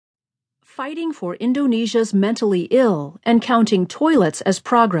Fighting for Indonesia's Mentally Ill and Counting Toilets as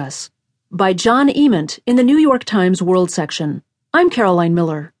Progress by John Emont in the New York Times World section. I'm Caroline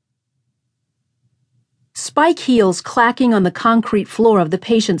Miller. Spike heels clacking on the concrete floor of the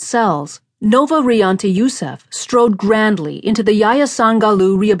patient's cells, Nova Rianti Youssef strode grandly into the Yayasan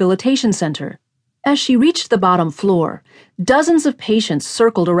Galuh Rehabilitation Center. As she reached the bottom floor, dozens of patients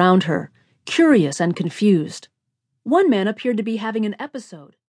circled around her, curious and confused. One man appeared to be having an episode.